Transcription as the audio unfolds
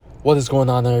What is going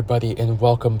on, everybody, and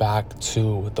welcome back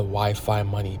to the Wi-Fi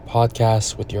Money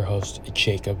podcast with your host,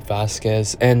 Jacob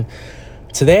Vasquez. And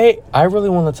today, I really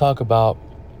want to talk about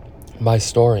my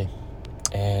story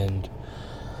and,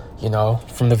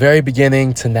 from the very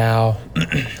beginning to now,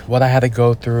 what I had to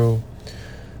go through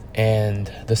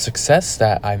and the success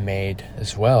that I made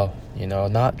as well.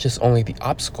 Not just only the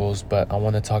obstacles, but I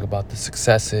want to talk about the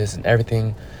successes and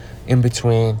everything in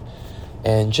between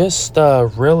and just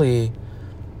really,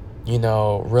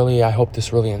 I hope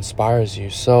this really inspires you.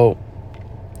 So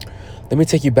let me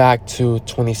take you back to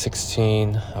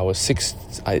 2016. I was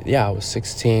 16.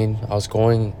 I was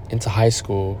going into high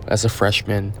school as a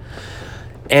freshman.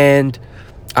 And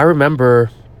I remember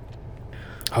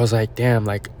I was like, damn,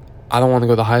 I don't want to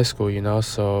go to high school,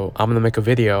 so I'm going to make a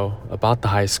video about the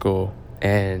high school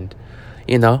and,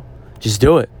 just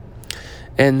do it.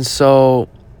 And so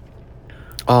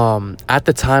at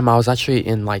the time I was actually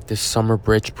in this summer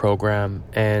bridge program,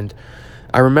 and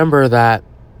I remember that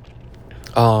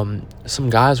some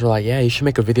guys were like, yeah, you should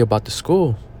make a video about the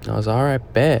school. And I was like, all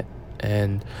right, bet.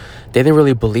 And they didn't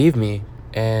really believe me,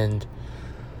 and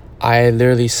I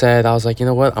literally said, I was like, you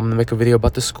know what, I'm gonna make a video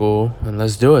about the school and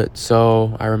let's do it.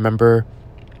 So I remember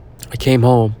I came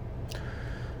home.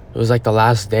 It was the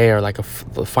last day or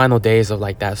the final days of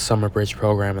that summer bridge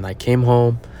program, and I came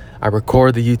home. I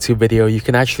recorded the YouTube video. You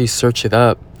can actually search it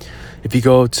up. If you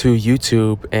go to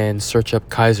YouTube and search up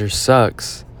Kaiser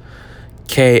Sucks,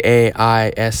 Kaiser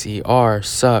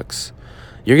Sucks,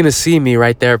 you're going to see me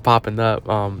right there popping up.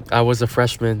 I was a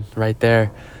freshman right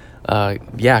there.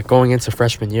 Going into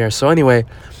freshman year. So anyway,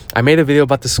 I made a video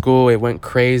about the school. It went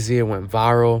crazy. It went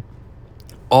viral.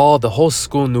 The whole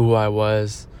school knew who I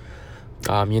was.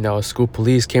 School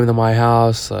police came to my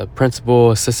house,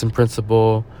 principal, assistant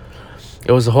principal.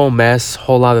 It was a whole mess.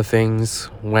 Whole lot of things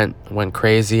went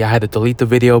crazy. I had to delete the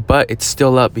video, but it's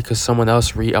still up because someone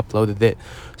else re-uploaded it,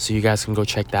 so you guys can go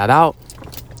check that out.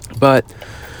 But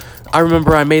I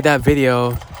remember I made that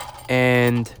video,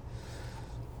 and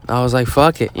I was like,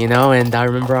 fuck it, and I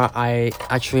remember I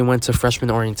actually went to freshman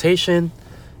orientation,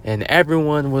 and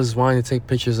everyone was wanting to take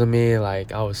pictures of me.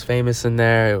 I was famous in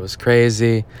there. It was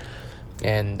crazy.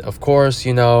 And of course,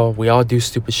 we all do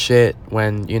stupid shit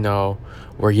when,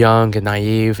 we're young and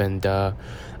naive. And I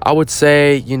would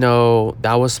say,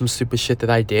 that was some stupid shit that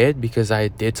I did, because I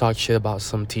did talk shit about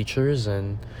some teachers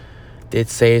and did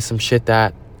say some shit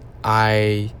that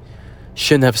I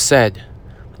shouldn't have said,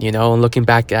 and looking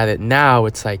back at it now,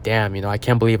 it's like, damn, I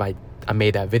can't believe I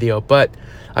made that video. But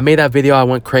I made that video, I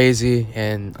went crazy,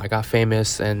 and I got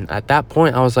famous. And at that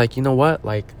point, I was like, you know what,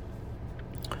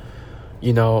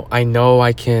 I know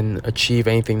I can achieve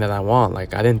anything that I want. I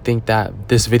didn't think that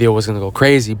this video was going to go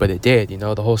crazy, but it did.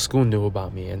 The whole school knew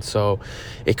about me. And so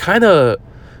it kind of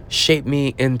shaped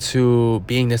me into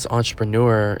being this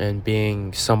entrepreneur and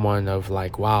being someone of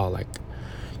wow,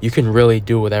 you can really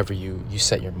do whatever you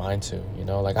set your mind to,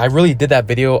 I really did that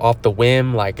video off the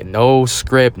whim, no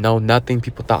script, no nothing.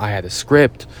 People thought I had a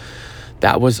script.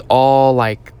 That was all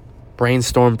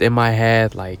brainstormed in my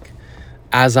head,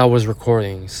 as I was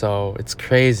recording. So it's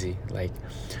crazy.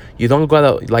 You don't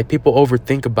gotta, people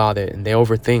overthink about it, and they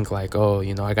overthink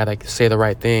I gotta say the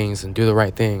right things and do the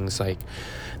right things.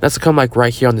 That's come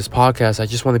right here on this podcast. I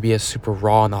just want to be as super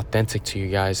raw and authentic to you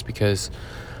guys, because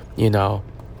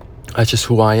that's just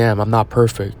who I am. I'm not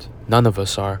perfect. None of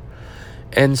us are.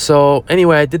 And so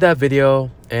anyway, I did that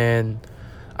video, and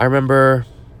I remember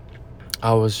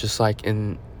I was just I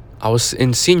was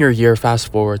in senior year.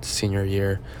 Fast forward to senior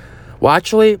year. Well,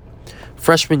 actually,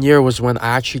 freshman year was when I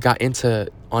actually got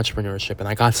into entrepreneurship, and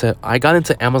I got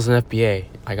into Amazon FBA.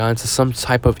 I got into some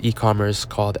type of e-commerce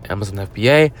called Amazon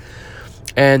FBA.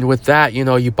 And with that,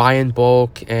 you buy in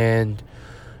bulk, and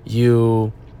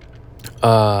you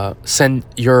send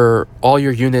all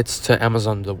your units to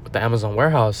Amazon, the Amazon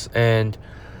warehouse. And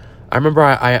I remember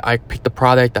I picked the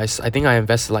product. I think I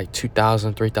invested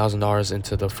 $2,000, $3,000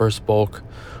 into the first bulk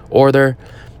order,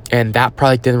 and that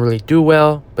product didn't really do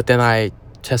well. But then I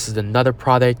tested another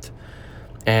product,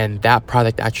 and that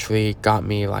product actually got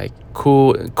me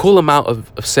cool amount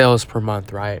of sales per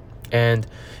month, right? And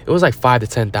it was $5,000 to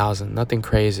 $10,000, nothing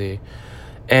crazy.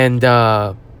 And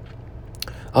I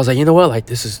was like, you know what,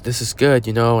 this is good,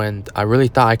 and I really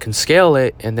thought I can scale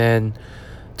it. And then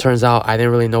turns out I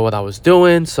didn't really know what I was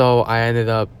doing, so I ended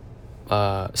up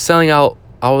selling out.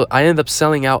 I ended up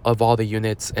selling out of all the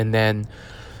units, and then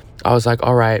I was like,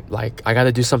 all right, I got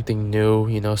to do something new,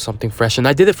 something fresh. And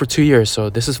I did it for 2 years. So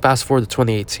this is fast forward to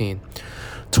 2018.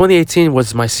 2018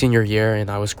 was my senior year, and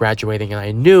I was graduating, and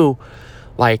I knew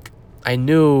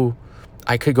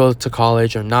I could go to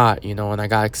college or not, and I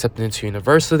got accepted into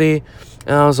university.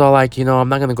 And I was all like, I'm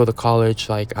not going to go to college.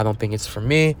 Like, I don't think it's for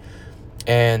me.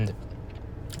 And,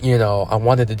 I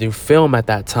wanted to do film at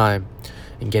that time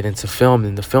and get into film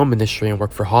in the film industry and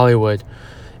work for Hollywood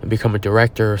and become a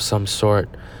director of some sort.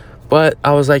 But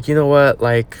I was like, you know what?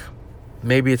 Like,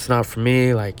 maybe it's not for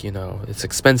me. Like, it's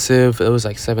expensive. It was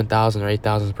like 7,000 or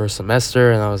 8,000 per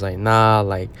semester. And I was like, nah,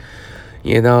 like,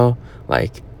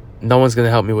 like no one's going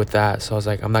to help me with that. So I was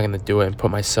like, I'm not going to do it and put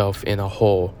myself in a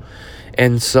hole.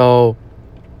 And so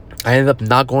I ended up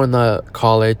not going to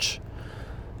college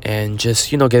and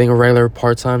just, getting a regular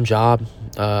part-time job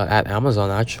at Amazon,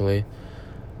 actually.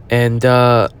 And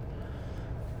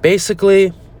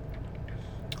basically,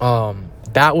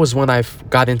 that was when I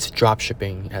got into drop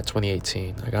shipping at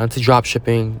 2018. I got into drop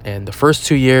shipping, and the first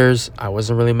 2 years, I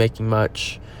wasn't really making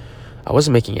much. I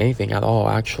wasn't making anything at all,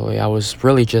 actually. I was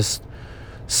really just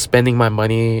spending my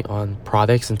money on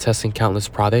products and testing countless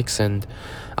products. And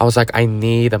I was like, I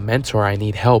need a mentor. I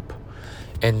need help.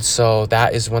 And so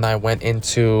that is when I went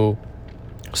into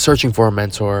searching for a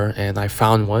mentor, and I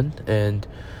found one. And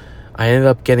I ended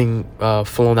up getting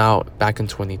flown out back in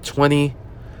 2020.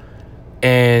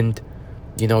 And,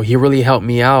 he really helped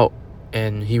me out,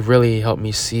 and he really helped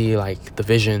me see like the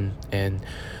vision. And,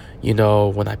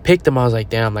 when I picked him, I was like,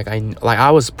 damn,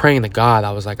 I was praying to God.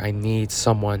 I was like, I need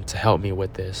someone to help me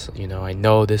with this. I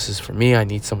know this is for me. I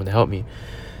need someone to help me.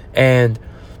 And,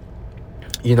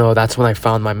 that's when I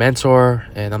found my mentor,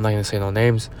 and I'm not going to say no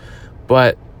names,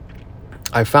 but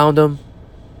I found him.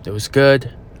 It was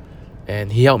good.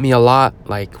 And he helped me a lot.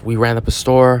 Like, we ran up a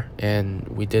store and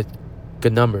we did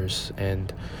good numbers.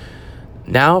 And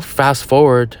now, fast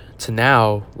forward to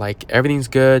now, like, everything's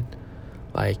good.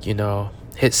 Like,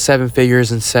 hit 7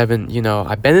 figures in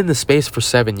I've been in the space for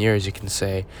 7 years, you can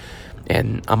say.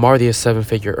 And I'm already a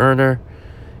 7-figure earner.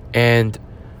 And,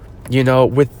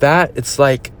 with that, it's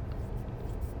like,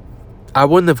 I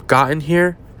wouldn't have gotten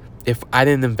here if I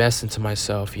didn't invest into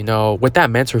myself. With that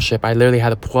mentorship, I literally had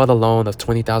to pull out a loan of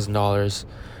 $20,000,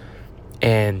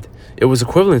 and it was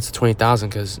equivalent to $20,000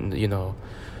 because,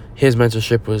 his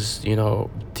mentorship was,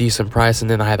 decent price, and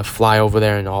then I had to fly over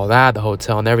there and all that, the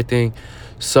hotel and everything.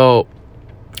 So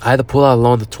I had to pull out a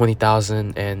loan of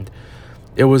 $20,000, and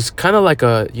it was kind of like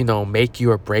a, make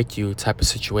you or break you type of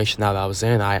situation that I was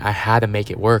in. I had to make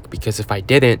it work, because if I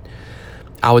didn't,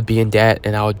 I would be in debt,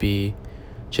 and I would be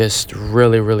just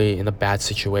really, really in a bad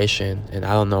situation. And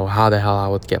I don't know how the hell I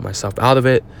would get myself out of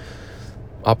it.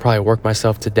 I'll probably work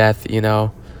myself to death,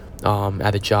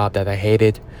 at a job that I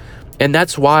hated. And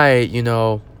that's why,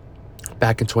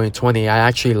 back in 2020, I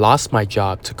actually lost my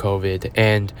job to COVID.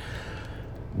 And,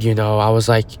 I was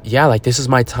like, yeah, like, this is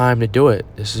my time to do it.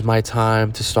 This is my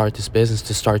time to start this business,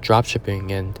 to start drop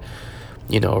shipping, and,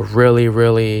 really,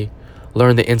 really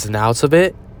learn the ins and outs of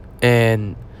it.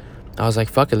 And I was like,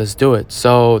 fuck it, let's do it.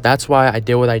 So that's why I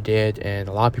did what I did. And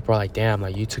a lot of people are like, damn,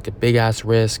 like, you took a big ass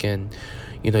risk, and,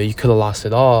 you could have lost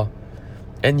it all.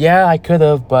 And yeah, I could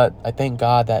have, but I thank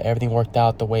God that everything worked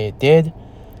out the way it did.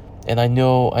 And I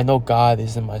know God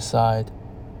is in my side,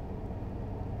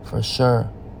 for sure.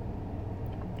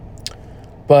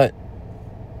 But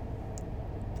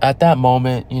at that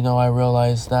moment, I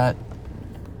realized that,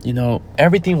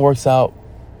 everything works out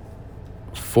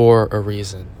for a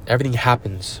reason. Everything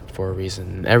happens for a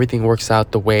reason. Everything works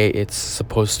out the way it's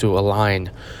supposed to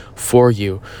align for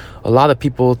you. A lot of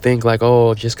people think like,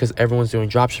 oh, just because everyone's doing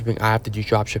dropshipping, I have to do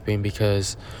dropshipping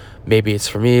because maybe it's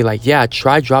for me. Like, yeah,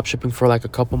 try dropshipping for like a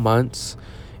couple months.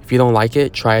 If you don't like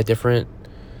it, try a different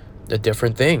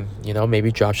thing.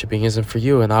 Maybe dropshipping isn't for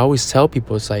you. And I always tell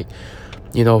people, it's like,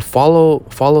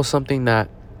 follow something that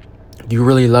you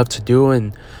really love to do,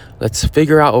 and let's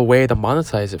figure out a way to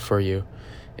monetize it for you,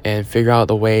 and figure out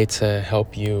the way to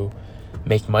help you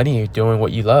make money doing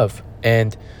what you love.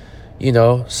 And,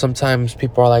 sometimes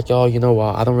people are like, oh,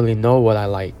 well, I don't really know what I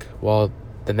like. Well,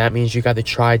 then that means you got to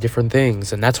try different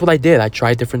things. And that's what I did. I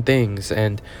tried different things.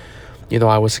 And,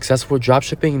 I was successful with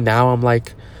dropshipping. Now I'm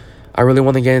like, I really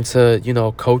want to get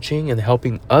into, coaching and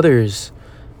helping others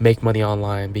make money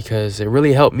online, because it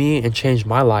really helped me and changed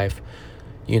my life,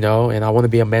 and I want to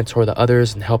be a mentor to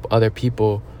others and help other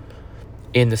people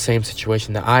in the same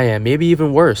situation that I am, maybe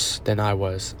even worse than I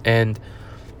was. And,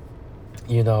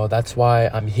 that's why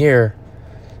I'm here,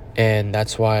 and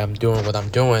that's why I'm doing what I'm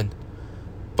doing.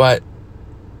 But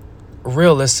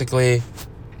realistically,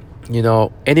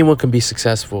 anyone can be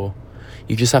successful.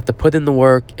 You just have to put in the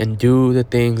work and do the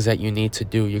things that you need to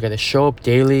do. You got to show up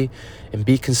daily and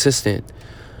be consistent.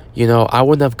 I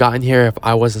wouldn't have gotten here if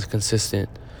I wasn't consistent,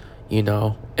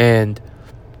 and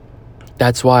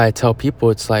that's why I tell people,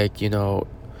 it's like,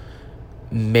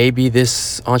 maybe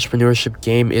this entrepreneurship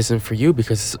game isn't for you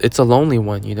because it's a lonely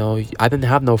one. I didn't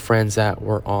have no friends that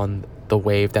were on the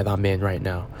wave that I'm in right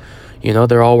now.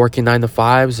 They're all working 9 to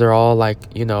 5s. They're all like,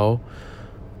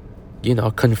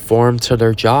 conform to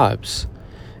their jobs.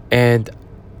 And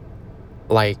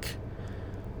like,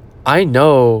 I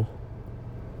know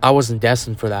I wasn't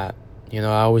destined for that. I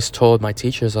always told my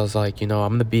teachers, I was like, I'm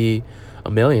going to be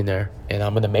a millionaire and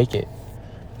I'm going to make it.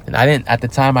 And at the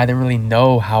time, I didn't really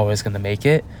know how I was going to make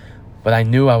it, but I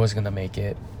knew I was going to make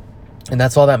it. And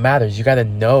that's all that matters. You got to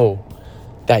know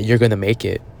that you're going to make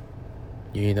it,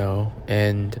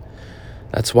 and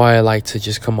that's why I like to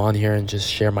just come on here and just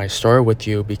share my story with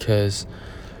you because,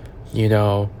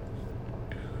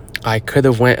 I could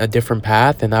have went a different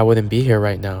path and I wouldn't be here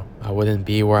right now. I wouldn't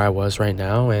be where I was right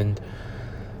now and,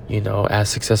 as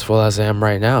successful as I am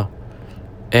right now.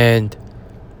 And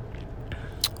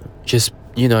just,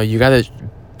 you got to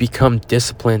become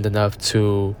disciplined enough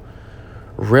to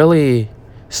really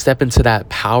step into that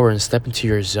power and step into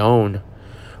your zone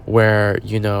where,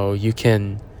 you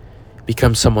can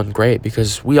become someone great,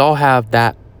 because we all have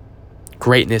that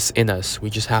greatness in us. We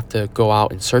just have to go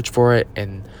out and search for it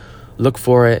and look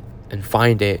for it and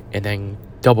find it and then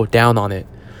double down on it.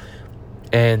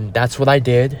 And that's what I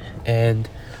did. And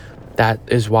that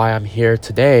is why I'm here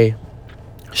today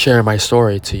sharing my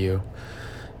story to you.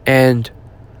 And,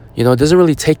 it doesn't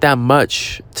really take that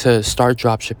much to start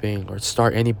dropshipping or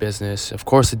start any business. Of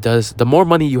course it does. The more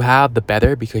money you have, the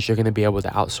better, because you're going to be able to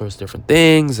outsource different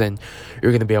things and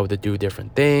you're going to be able to do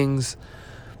different things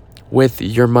with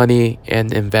your money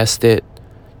and invest it,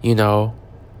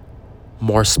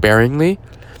 more sparingly.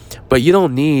 But you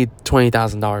don't need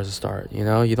 $20,000 to start, You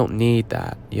don't need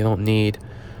that. You don't need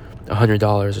 $100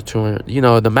 or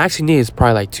 $200. The max you need is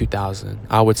probably like $2,000,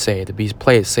 I would say, to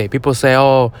play it safe. People say,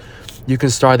 oh, you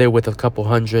can start it with a couple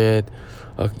hundred,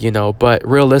 but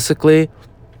realistically,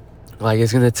 like,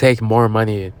 it's going to take more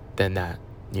money than that,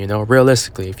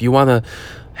 realistically. If you want to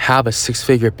have a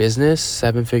 6-figure business,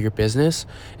 7-figure business,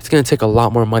 it's going to take a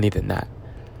lot more money than that,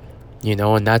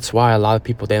 and that's why a lot of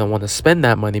people, they don't want to spend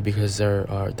that money because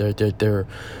they're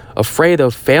afraid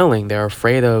of failing. They're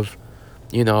afraid of,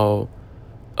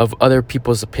 of other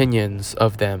people's opinions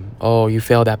of them. Oh, you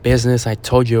failed at business. I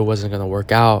told you it wasn't going to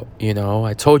work out.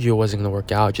 I told you it wasn't going to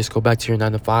work out. Just go back to your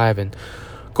 9 to 5 and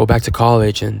go back to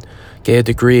college and get a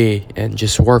degree and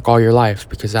just work all your life,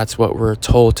 because that's what we're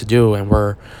told to do. And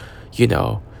we're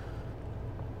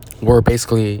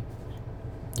basically,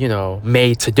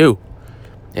 made to do.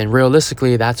 And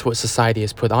realistically, that's what society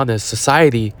has put on us.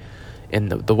 Society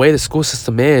and the way the school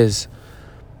system is,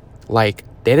 like,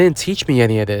 they didn't teach me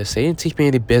any of this. They didn't teach me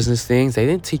any business things. They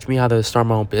didn't teach me how to start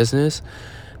my own business.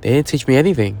 They didn't teach me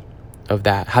anything of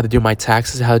that, how to do my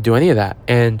taxes, how to do any of that.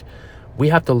 And we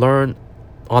have to learn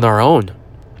on our own.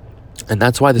 And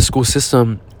that's why the school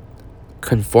system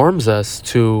conforms us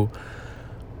to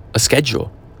a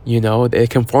schedule. It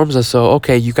conforms us. So,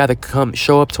 okay, you got to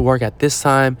show up to work at this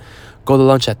time, go to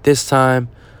lunch at this time,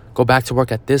 go back to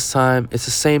work at this time. It's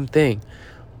the same thing.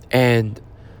 And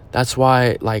that's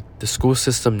why, like, the school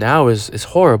system now is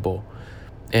horrible.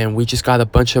 And we just got a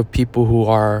bunch of people who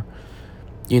are,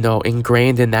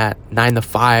 ingrained in that 9 to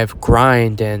 5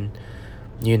 grind. And,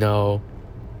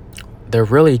 they're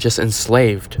really just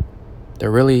enslaved.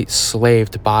 They're really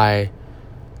slaved by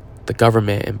the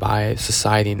government and by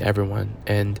society and everyone.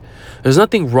 And there's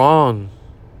nothing wrong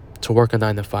to work a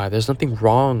 9 to 5. There's nothing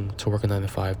wrong to work a 9 to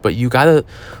 5, but you gotta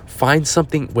find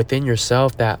something within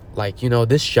yourself that, like,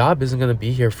 this job isn't gonna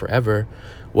be here forever.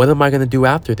 What am I gonna do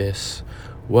after this?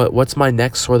 What's my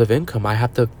next sort of income? I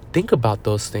have to think about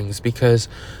those things, because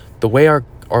the way our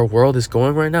world is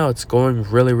going right now, it's going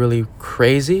really, really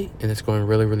crazy, and it's going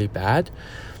really, really bad.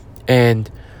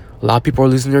 And a lot of people are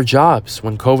losing their jobs.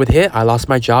 When COVID hit, I lost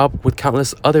my job with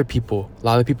countless other people. A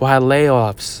lot of people had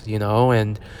layoffs,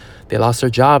 and they lost their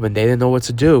job and they didn't know what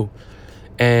to do.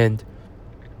 And,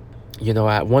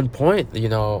 at one point,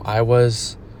 I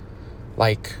was,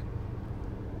 like,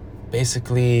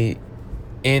 basically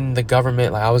in the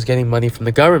government. Like, I was getting money from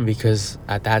the government because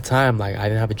at that time, like, I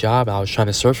didn't have a job. I was trying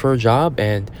to search for a job,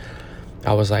 and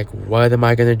I was like, what am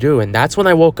I going to do? And that's when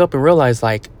I woke up and realized,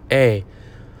 like, hey,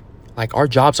 like, our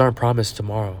jobs aren't promised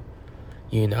tomorrow,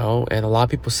 and a lot of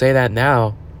people say that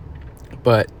now.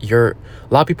 But a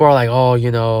lot of people are like,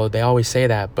 oh, they always say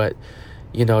that. But,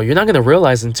 you're not going to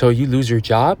realize until you lose your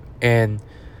job, and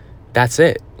that's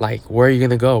it. Like, where are you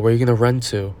going to go? Where are you going to run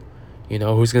to?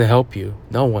 Who's going to help you?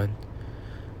 No one.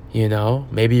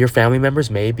 Maybe your family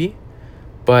members, maybe.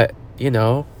 But,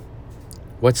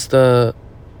 what's the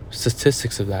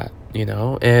statistics of that,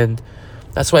 And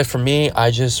that's why, for me,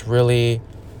 I just really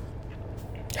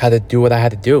had to do what I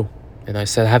had to do. And I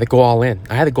said I had to go all in.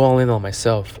 I had to go all in on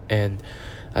myself. And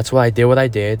that's why I did what I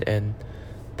did. And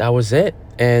that was it.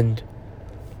 And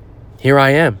here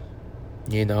I am.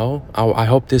 I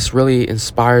hope this really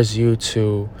inspires you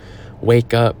to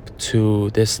wake up to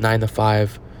this 9 to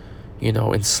 5,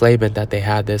 enslavement that they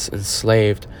had this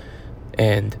enslaved.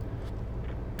 And,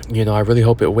 I really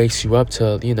hope it wakes you up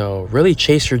to, really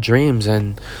chase your dreams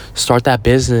and start that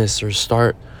business or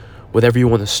start whatever you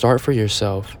want to start for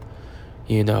yourself,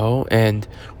 and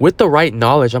with the right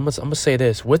knowledge, I'm gonna say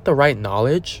this, with the right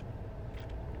knowledge,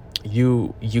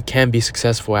 you can be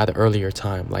successful at an earlier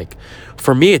time. Like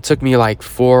for me, it took me like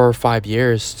 4 or 5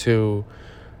 years to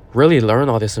really learn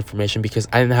all this information because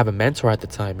I didn't have a mentor at the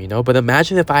time, but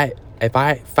imagine if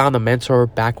I found a mentor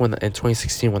back in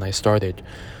 2016 when I started,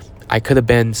 I could have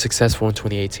been successful in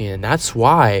 2018. And that's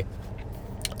why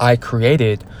I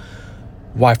created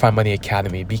Wi-Fi Money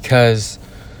Academy, because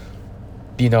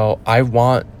I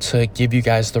want to give you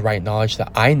guys the right knowledge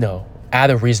that I know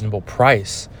at a reasonable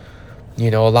price. A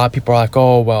lot of people are like,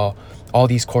 oh, well, all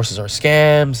these courses are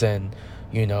scams and,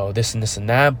 this and this and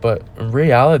that. But in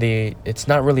reality, it's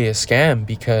not really a scam,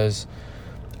 because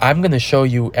I'm going to show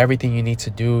you everything you need to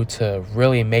do to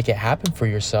really make it happen for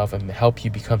yourself and help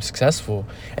you become successful.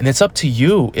 And it's up to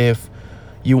you if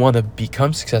you want to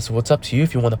become successful. It's up to you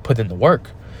if you want to put in the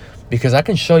work, because I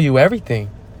can show you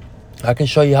everything. I can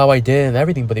show you how I did and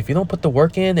everything. But if you don't put the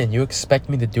work in and you expect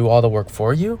me to do all the work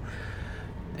for you,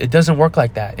 it doesn't work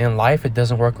like that. In life, it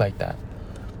doesn't work like that.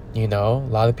 A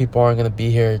lot of people aren't going to be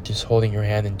here just holding your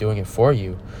hand and doing it for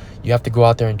you. You have to go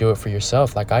out there and do it for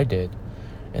yourself like I did.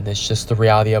 And it's just the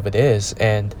reality of it is.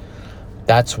 And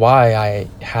that's why I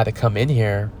had to come in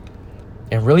here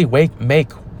and really make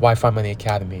Wi-Fi Money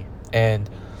Academy. And,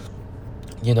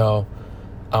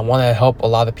 I want to help a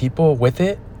lot of people with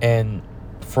it. And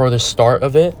for the start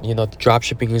of it, drop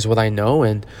shipping is what I know.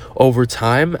 And over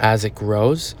time, as it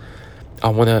grows, I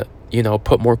want to,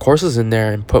 put more courses in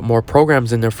there and put more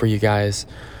programs in there for you guys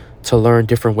to learn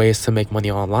different ways to make money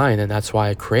online. And that's why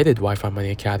I created Wi-Fi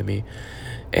Money Academy.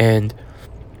 And,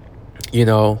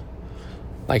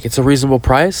 like, it's a reasonable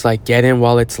price. Like, get in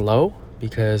while it's low,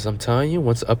 because I'm telling you,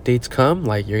 once updates come,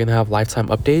 like, you're going to have lifetime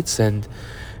updates and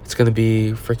it's going to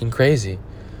be freaking crazy.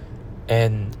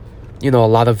 And, a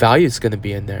lot of value is going to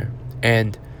be in there.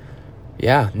 And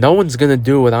yeah, no one's going to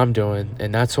do what I'm doing.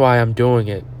 And that's why I'm doing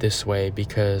it this way,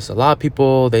 because a lot of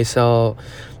people, they sell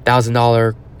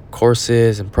 $1,000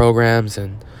 courses and programs,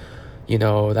 and,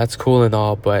 that's cool and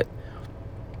all. But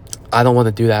I don't want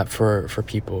to do that for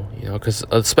people, because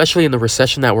especially in the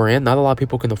recession that we're in, not a lot of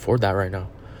people can afford that right now.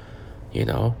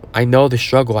 I know the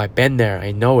struggle. I've been there.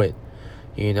 I know it,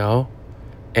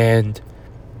 and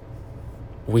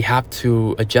we have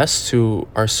to adjust to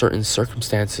our certain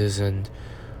circumstances and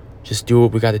just do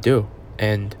what we got to do.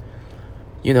 And,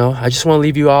 I just want to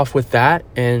leave you off with that.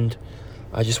 And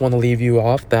I just want to leave you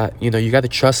off that, you got to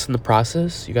trust in the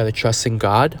process. You got to trust in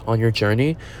God on your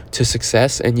journey to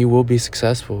success, and you will be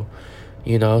successful.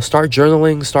 Start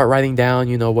journaling, start writing down,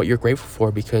 what you're grateful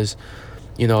for, because,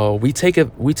 we take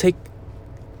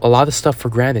a lot of stuff for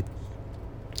granted.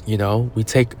 We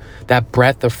take that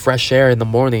breath of fresh air in the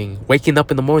morning, waking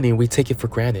up in the morning, we take it for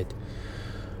granted.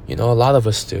 A lot of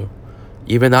us do.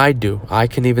 Even I do. I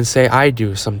can even say I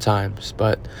do sometimes.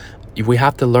 But we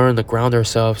have to learn to ground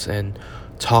ourselves and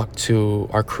talk to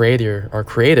our creator, our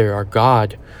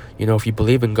God. If you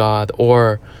believe in God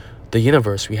or the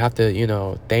universe, we have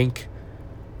to, thank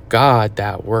God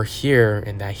that we're here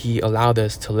and that He allowed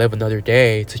us to live another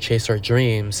day, to chase our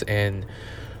dreams and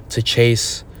to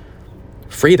chase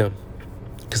freedom.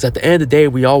 Because at the end of the day,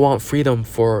 we all want freedom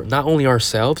for not only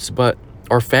ourselves, but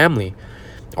our family,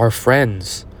 our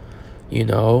friends,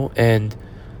 and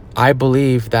I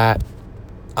believe that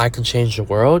I can change the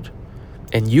world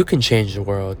and you can change the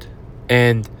world.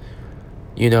 And,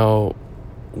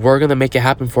 we're going to make it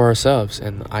happen for ourselves.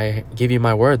 And I give you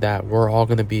my word that we're all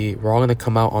going to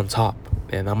come out on top.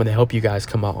 And I'm going to help you guys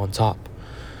come out on top.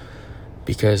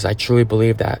 Because I truly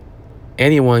believe that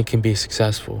anyone can be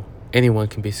successful. Anyone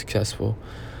can be successful.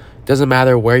 Doesn't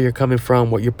matter where you're coming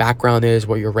from, what your background is,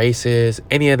 what your race is,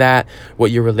 any of that,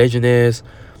 what your religion is.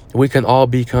 We can all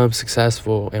become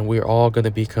successful, and we're all going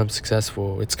to become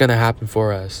successful. It's going to happen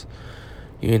for us.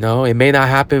 It may not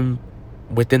happen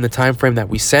within the time frame that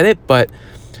we set it, but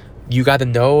you got to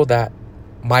know that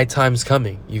my time's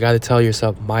coming. You got to tell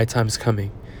yourself, my time's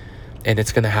coming, and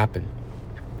it's going to happen,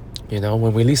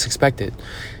 when we least expect it,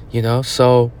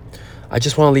 So I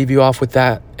just want to leave you off with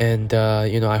that. And,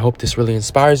 I hope this really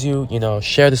inspires you.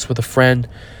 Share this with a friend.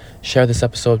 Share this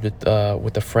episode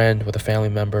with a friend, with a family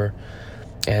member.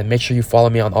 And make sure you follow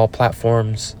me on all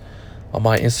platforms. On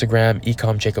my Instagram,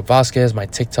 ecom Jacob Vasquez, my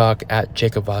TikTok at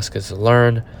Jacob Vasquez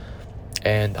Learn.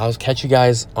 And I'll catch you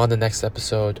guys on the next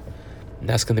episode. And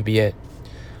that's going to be it.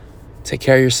 Take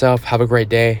care of yourself. Have a great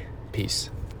day. Peace.